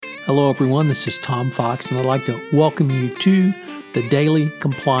Hello, everyone. This is Tom Fox, and I'd like to welcome you to the Daily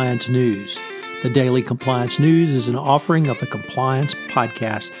Compliance News. The Daily Compliance News is an offering of the Compliance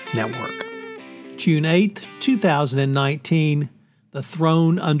Podcast Network. June 8th, 2019, the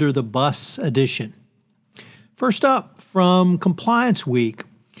Thrown Under the Bus edition. First up, from Compliance Week,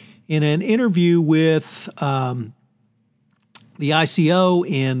 in an interview with the ICO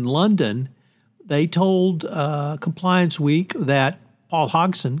in London, they told Compliance Week that Paul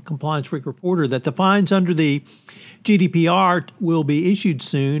Hodgson, Compliance Week reporter, that the fines under the GDPR will be issued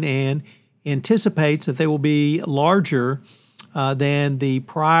soon and anticipates that they will be larger than the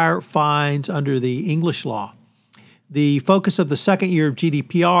prior fines under the English law. The focus of the second year of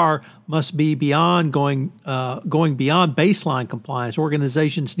GDPR must be beyond going beyond baseline compliance.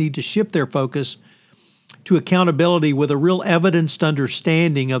 Organizations need to shift their focus to accountability with a real evidenced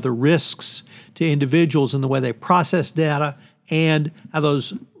understanding of the risks to individuals in the way they process data and how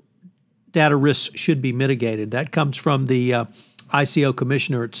those data risks should be mitigated. That comes from the ICO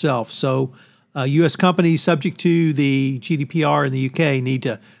commissioner itself. So U.S. companies subject to the GDPR in the UK need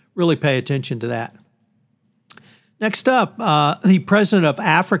to really pay attention to that. Next up, the president of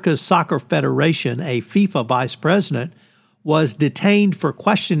Africa's Soccer Federation, a FIFA vice president, was detained for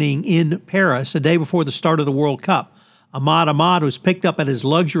questioning in Paris a day before the start of the World Cup. Ahmad was picked up at his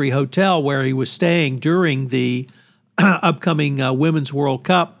luxury hotel where he was staying during the upcoming Women's World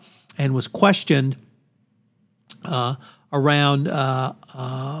Cup and was questioned around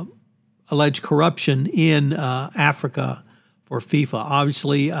alleged corruption in Africa for FIFA.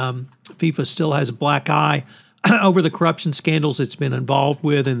 Obviously, FIFA still has a black eye over the corruption scandals it's been involved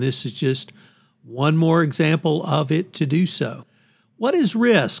with, and this is just one more example of it to do so. What is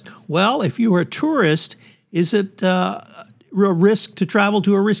risk? Well, if you are a tourist, is it a risk to travel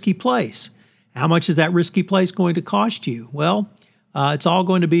to a risky place? How much is that risky place going to cost you? Well, it's all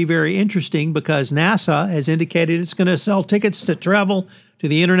going to be very interesting because NASA has indicated it's going to sell tickets to travel to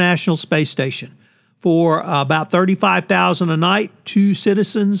the International Space Station. For about $35,000 a night, 2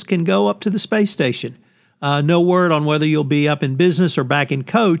 citizens can go up to the space station. No word on whether you'll be up in business or back in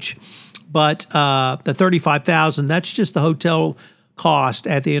coach, but the $35,000, that's just the hotel cost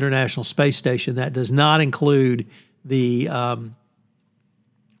at the International Space Station. That does not include the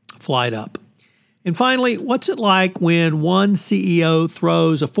flight up. And finally, what's it like when one CEO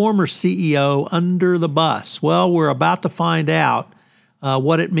throws a former CEO under the bus? Well, we're about to find out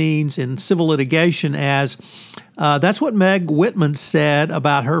what it means in civil litigation, as that's what Meg Whitman said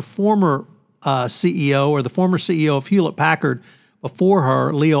about her former CEO, or the former CEO of Hewlett-Packard before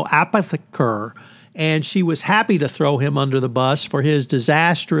her, Leo Apotheker, and she was happy to throw him under the bus for his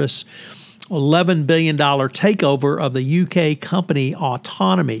disastrous $11 billion takeover of the UK company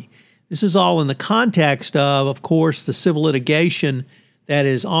Autonomy. This is all in the context of course, the civil litigation that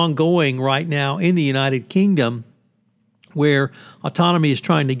is ongoing right now in the United Kingdom, where Autonomy is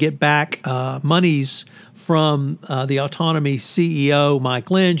trying to get back monies from the Autonomy CEO, Mike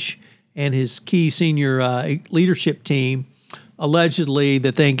Lynch, and his key senior leadership team, allegedly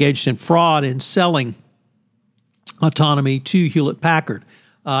that they engaged in fraud in selling Autonomy to Hewlett-Packard.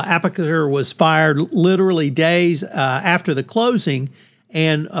 Apotheker was fired literally days after the closing,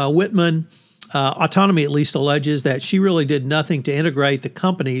 and Whitman, Autonomy at least, alleges that she really did nothing to integrate the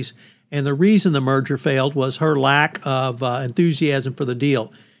companies, and the reason the merger failed was her lack of enthusiasm for the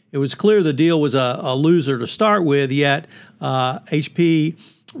deal. It was clear the deal was a loser to start with, yet HP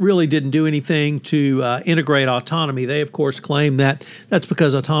really didn't do anything to integrate Autonomy. They, of course, claim that that's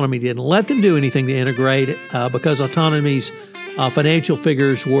because Autonomy didn't let them do anything to integrate it, because Autonomy's financial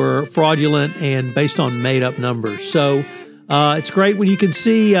figures were fraudulent and based on made-up numbers. So it's great when you can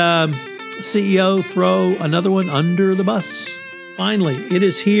see CEO throw another one under the bus. Finally, it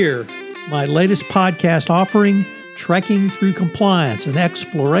is here, my latest podcast offering, Trekking Through Compliance, an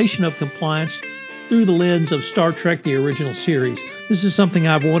exploration of compliance through the lens of Star Trek, the original series. This is something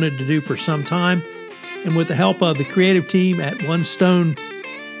I've wanted to do for some time, and with the help of the creative team at One Stone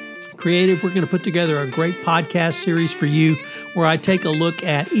Creative, we're going to put together a great podcast series for you where I take a look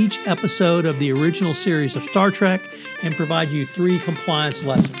at each episode of the original series of Star Trek and provide you 3 compliance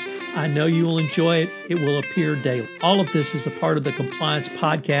lessons. I know you will enjoy it. It will appear daily. All of this is a part of the Compliance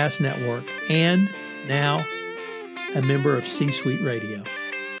Podcast Network and now a member of C-Suite Radio.